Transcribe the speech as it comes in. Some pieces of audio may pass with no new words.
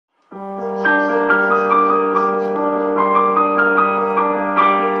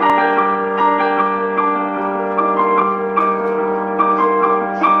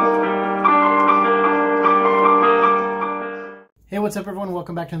What's up, everyone?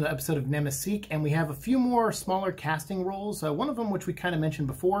 Welcome back to another episode of N.E.S.T, and we have a few more smaller casting roles. One of them, which we kind of mentioned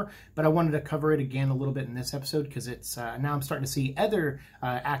before, but I wanted to cover it again a little bit in this episode because it's now I'm starting to see other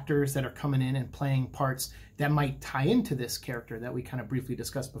actors that are coming in and playing parts that might tie into this character that we kind of briefly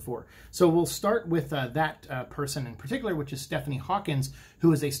discussed before. So we'll start with that person in particular, which is Stephanie Hawkins,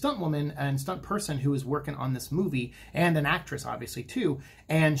 who is a stunt woman and stunt person who is working on this movie, and an actress, obviously, too.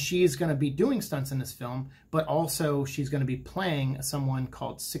 And she's going to be doing stunts in this film, but also she's going to be playing someone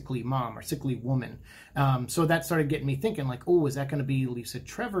called Sickly Mom or Sickly Woman. So that started getting me thinking, like, oh, is that going to be Lisa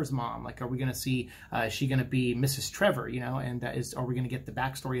Trevor's mom? Like, are we going to see, is she going to be Mrs. Trevor, you know, and are we going to get the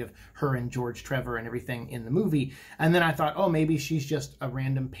backstory of her and George Trevor and everything in the movie? And then I thought, oh, maybe she's just a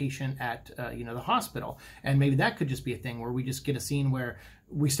random patient at, you know, the hospital. And maybe that could just be a thing where we just get a scene where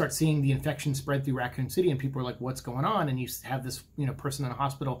we start seeing the infection spread through Raccoon City and people are like, what's going on? And you have this, you know, person in a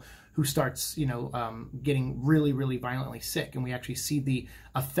hospital who starts, you know, getting really, really violently sick. And we actually see the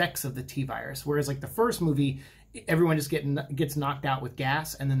effects of the T-virus. Whereas like the first movie, everyone just gets knocked out with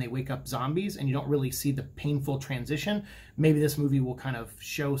gas and then they wake up zombies and you don't really see the painful transition. Maybe this movie will kind of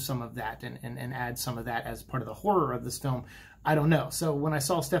show some of that and add some of that as part of the horror of this film. I don't know. So when I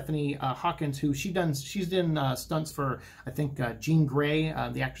saw Stephanie Hawkins, who she's done stunts for, I think, Jean Grey,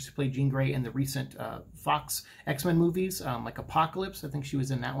 the actress who played Jean Grey in the recent Fox X-Men movies, like Apocalypse. I think she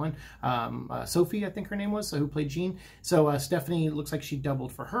was in that one. Sophie, I think her name was, who played Jean. So Stephanie looks like she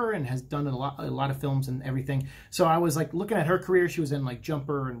doubled for her and has done a lot of films and everything. So I was like looking at her career. She was in like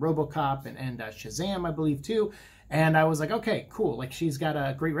Jumper and RoboCop and Shazam, I believe, too. And I was like, okay, cool. Like she's got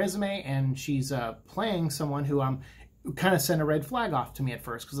a great resume and she's playing someone who kind of sent a red flag off to me at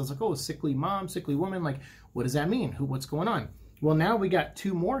first because I was like, oh, sickly mom, sickly woman, like what does that mean? What's going on? Well, now we got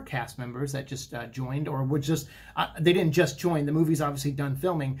two more cast members that just joined, or were just they didn't just join. The movie's obviously done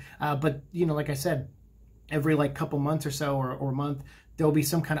filming, but you know, like I said, every like couple months or so or month there'll be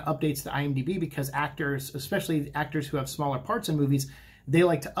some kind of updates to IMDb because actors, especially actors who have smaller parts in movies, they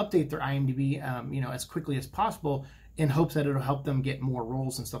like to update their IMDb you know, as quickly as possible, in hopes that it'll help them get more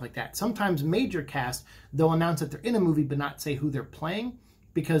roles and stuff like that. Sometimes major cast, they'll announce that they're in a movie but not say who they're playing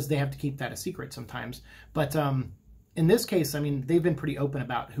because they have to keep that a secret sometimes. But in this case, I mean, they've been pretty open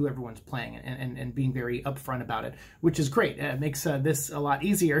about who everyone's playing and being very upfront about it, which is great. It makes this a lot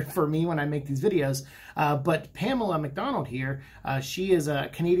easier for me when I make these videos. But Pamela McDonald here, she is a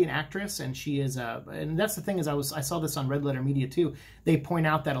Canadian actress, and she is and that's the thing is I saw this on Red Letter Media too. They point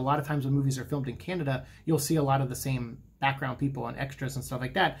out that a lot of times when movies are filmed in Canada, you'll see a lot of the same background people and extras and stuff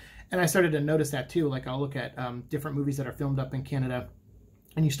like that. And I started to notice that too. Like I'll look at different movies that are filmed up in Canada,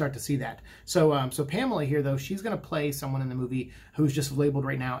 and you start to see that. So so Pamela here, though, she's going to play someone in the movie who's just labeled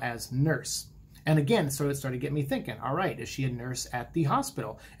right now as nurse. And again, so it started getting me thinking, all right, is she a nurse at the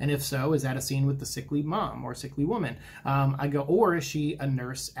hospital? And if so, is that a scene with the sickly mom or sickly woman? I go, or is she a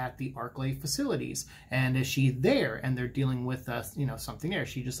nurse at the Arklay facilities? And is she there and they're dealing with, you know, something there? Is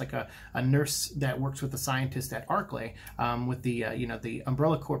she just like a nurse that works with the scientist at Arklay with the, you know, the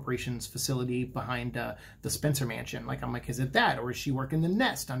Umbrella Corporation's facility behind the Spencer Mansion? Like, I'm like, is it that? Or is she working the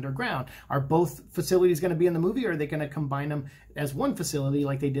N.E.S.T underground? Are both facilities going to be in the movie, or are they going to combine them as one facility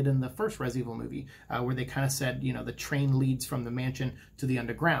like they did in the first Resident Evil movie, where they kind of said, you know, the train leads from the mansion to the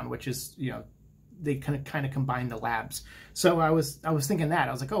underground, which is, you know, they kind of combine the labs. So I was thinking that.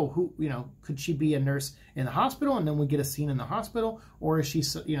 I was like, oh, who, you know, could she be a nurse in the hospital and then we get a scene in the hospital, or is she,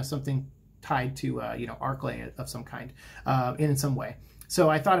 you know, something tied to, you know, Arklay of some kind in some way? So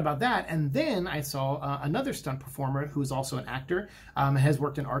I thought about that, and then I saw another stunt performer who is also an actor, has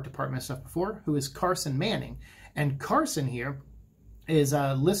worked in art department stuff before, who is Carson Manning. And Carson here is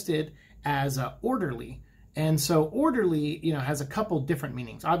listed as orderly. And so orderly, you know, has a couple different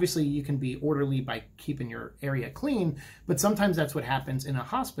meanings. Obviously, you can be orderly by keeping your area clean, but sometimes that's what happens in a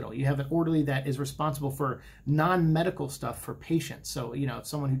hospital. You have an orderly that is responsible for non-medical stuff for patients. So, you know,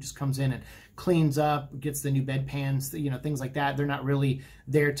 someone who just comes in and cleans up, gets the new bedpans, you know, things like that. They're not really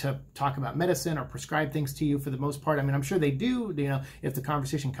there to talk about medicine or prescribe things to you for the most part. I mean, I'm sure they do, you know, if the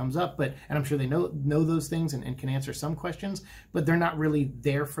conversation comes up, and I'm sure they know those things and can answer some questions, but they're not really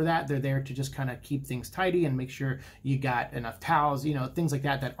there for that. They're there to just kind of keep things tidy and make sure you got enough towels, you know, things like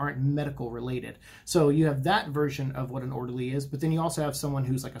that aren't medical related. So you have that version of what an orderly is, but then you also have someone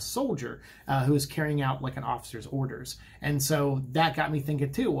who's like a soldier who is carrying out like an officer's orders. And so that got me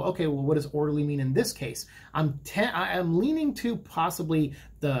thinking too, well, okay, well, what does orderly mean in this case? I'm leaning to possibly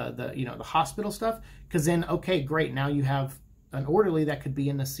the you know, the hospital stuff, because then, okay, great, now you have an orderly that could be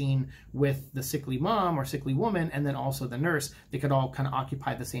in the scene with the sickly mom or sickly woman, and then also the nurse. They could all kind of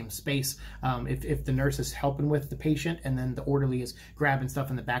occupy the same space. If the nurse is helping with the patient, and then the orderly is grabbing stuff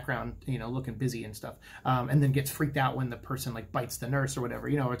in the background, you know, looking busy and stuff, and then gets freaked out when the person like bites the nurse or whatever,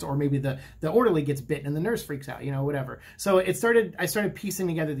 you know, or maybe the orderly gets bitten and the nurse freaks out, you know, whatever. So I started piecing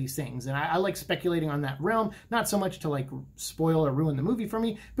together these things, and I like speculating on that realm, not so much to like spoil or ruin the movie for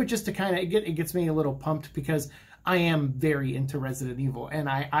me, but just to kind of, it gets me a little pumped, because I am very into Resident Evil, and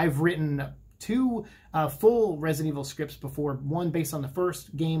I've written 2 full Resident Evil scripts before, one based on the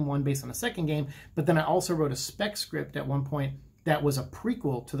first game, one based on the second game, but then I also wrote a spec script at one point that was a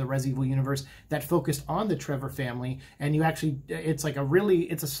prequel to the Resident Evil universe that focused on the Trevor family. And you actually, it's like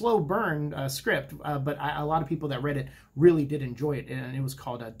it's a slow burn script, but a lot of people that read it really did enjoy it. And it was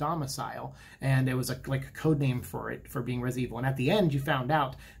called Domicile, and it was like a code name for it, for being Resident Evil. And at the end, you found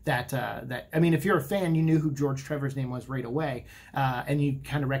out that, I mean, if you're a fan, you knew who George Trevor's name was right away, and you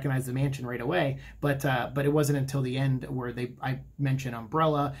kind of recognized the mansion right away. But it wasn't until the end where I mention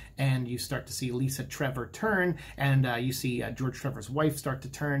Umbrella, and you start to see Lisa Trevor turn, and you see George Trevor's wife start to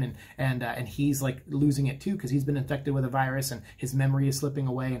turn, and he's like losing it too, because he's been infected with a virus and his memory is slipping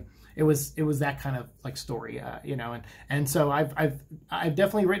away. And it was that kind of like story, you know, and so I've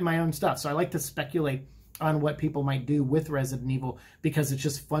definitely written my own stuff. So I like to speculate on what people might do with Resident Evil, because it's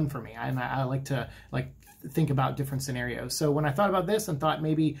just fun for me, and I like to think about different scenarios. So when I thought about this and thought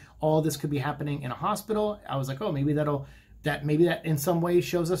maybe all this could be happening in a hospital, I was like, oh, maybe that in some way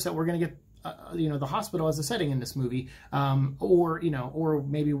shows us that we're going to get you know, the hospital as a setting in this movie, or, you know, or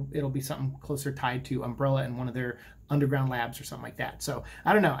maybe it'll be something closer tied to Umbrella and one of their underground labs or something like that. So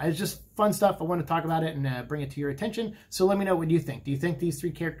I don't know. It's just fun stuff. I want to talk about it and bring it to your attention. So let me know what you think. Do you think these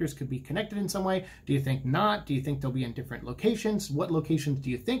 3 characters could be connected in some way? Do you think not? Do you think they'll be in different locations? What locations do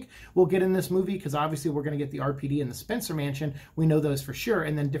you think we'll get in this movie? Because obviously we're going to get the RPD and the Spencer Mansion. We know those for sure.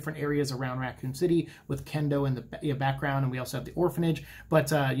 And then different areas around Raccoon City with Kendo in the background. And we also have the orphanage. But,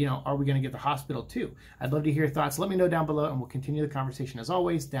 you know, are we going to get the hospital too? I'd love to hear your thoughts. Let me know down below, and we'll continue the conversation as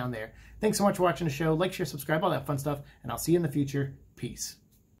always down there. Thanks so much for watching the show. Like, share, subscribe, all that fun stuff. And I'll see you in the future. Peace.